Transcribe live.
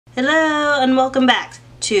Hello and welcome back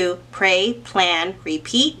to Pray, Plan,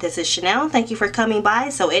 Repeat. This is Chanel. Thank you for coming by.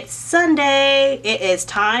 So it's Sunday. It is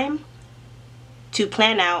time to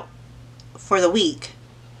plan out for the week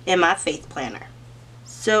in my faith planner.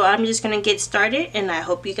 So I'm just going to get started and I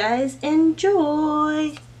hope you guys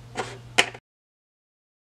enjoy.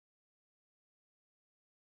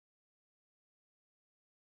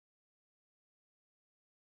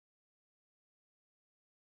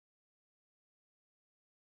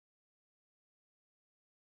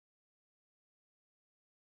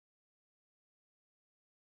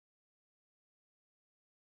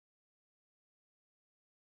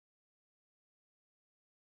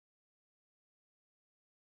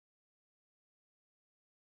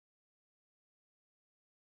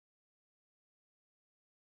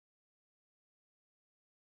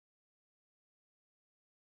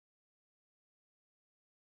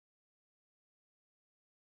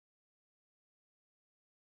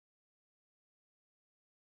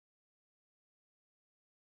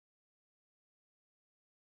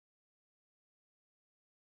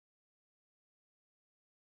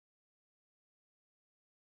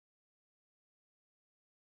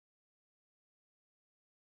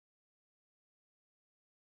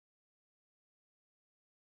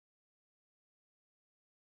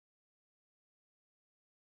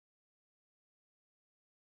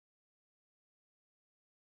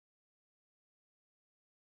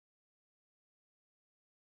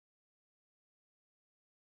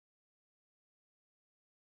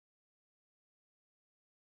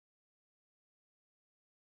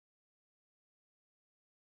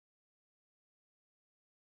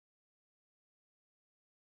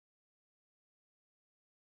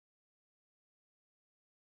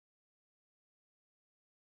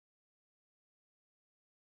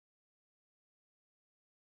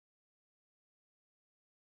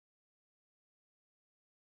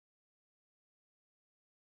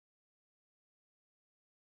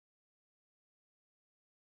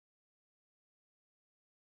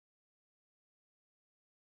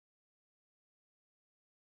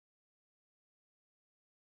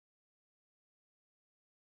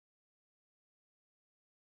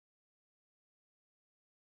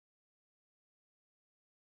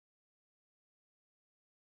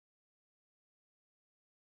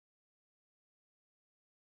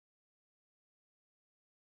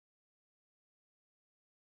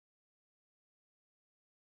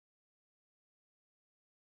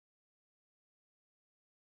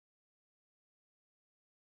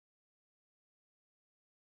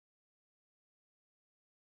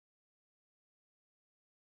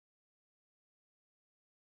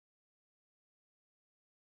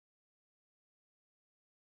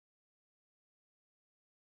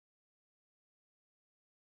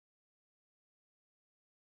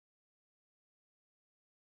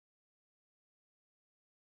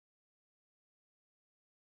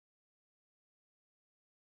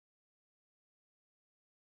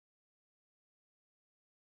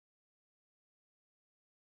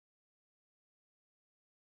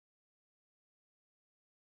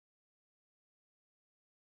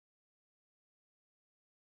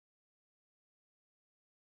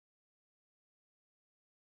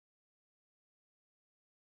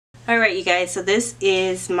 Alright you guys, so this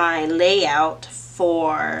is my layout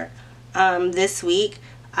for this week.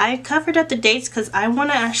 I covered up the dates because I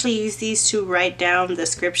want to actually use these to write down the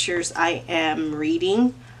scriptures I am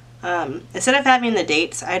reading. Instead of having the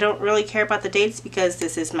dates, I don't really care about the dates because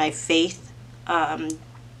this is my faith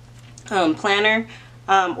planner,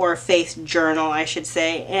 or faith journal I should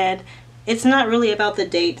say, and it's not really about the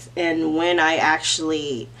dates and when I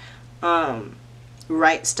actually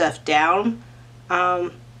write stuff down.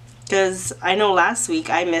 Because I know last week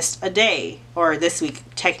I missed a day, or this week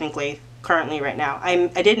technically, currently right now,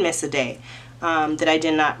 I did miss a day that I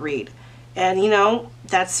did not read. And you know,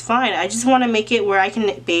 that's fine. I just want to make it where I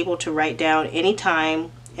can be able to write down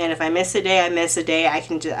anytime, and if I miss a day, I miss a day. I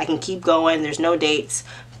can keep going. There's no dates.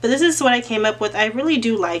 But this is what I came up with. I really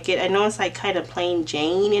do like it. I know it's like kind of plain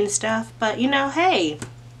Jane and stuff, but you know, hey,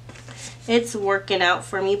 it's working out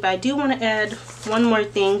for me. But I do want to add one more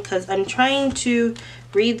thing because I'm trying to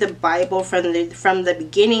read the Bible from the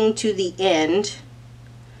beginning to the end,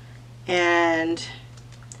 and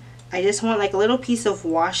I just want like a little piece of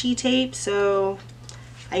washi tape so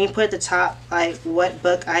I can put at the top like what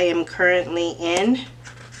book I am currently in.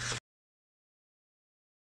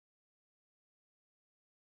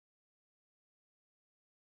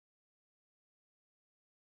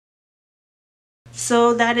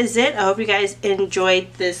 So that is it. I hope you guys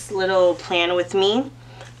enjoyed this little plan with me.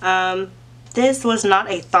 this was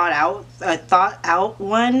not a thought out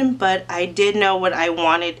one, but I did know what I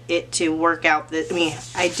wanted it to work out.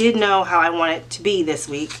 I did know how I want it to be this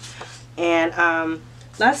week. And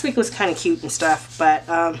last week was kind of cute and stuff, but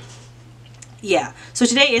yeah. So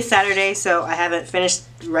today is Saturday, so I haven't finished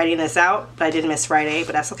writing this out, but I did miss Friday,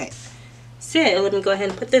 but that's okay. So let me go ahead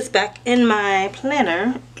and put this back in my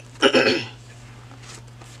planner.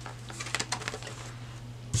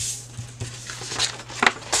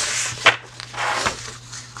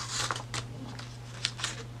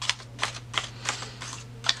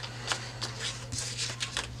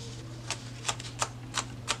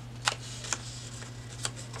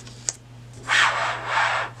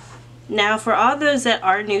 Now, for all those that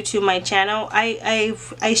are new to my channel, I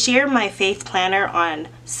share my faith planner on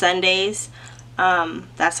Sundays.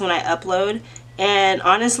 That's when I upload. And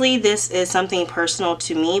honestly, this is something personal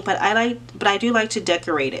to me, but I do like to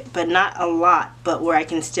decorate it, but not a lot, but where I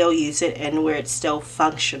can still use it and where it's still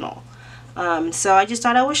functional. So I just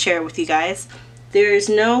thought I would share it with you guys. There's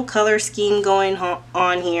no color scheme going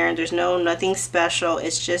on here. There's nothing special.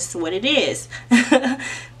 It's just what it is.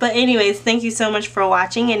 But anyways, thank you so much for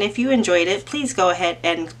watching. And if you enjoyed it, please go ahead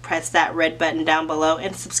and press that red button down below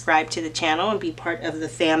and subscribe to the channel and be part of the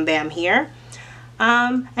fam bam here.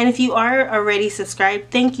 And if you are already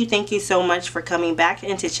subscribed, thank you so much for coming back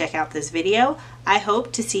and to check out this video. I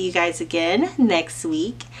hope to see you guys again next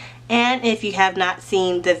week. And if you have not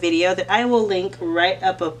seen the video that I will link right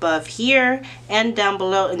up above here and down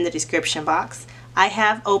below in the description box, I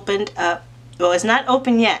have opened up, well, it's not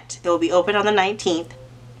open yet. It will be open on the 19th.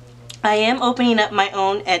 I am opening up my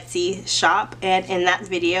own Etsy shop, and in that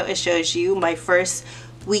video it shows you my first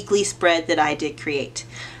weekly spread that I did create.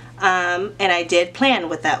 And I did plan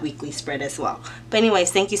with that weekly spread as well. But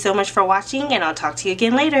anyways, thank you so much for watching, and I'll talk to you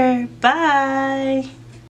again later. Bye!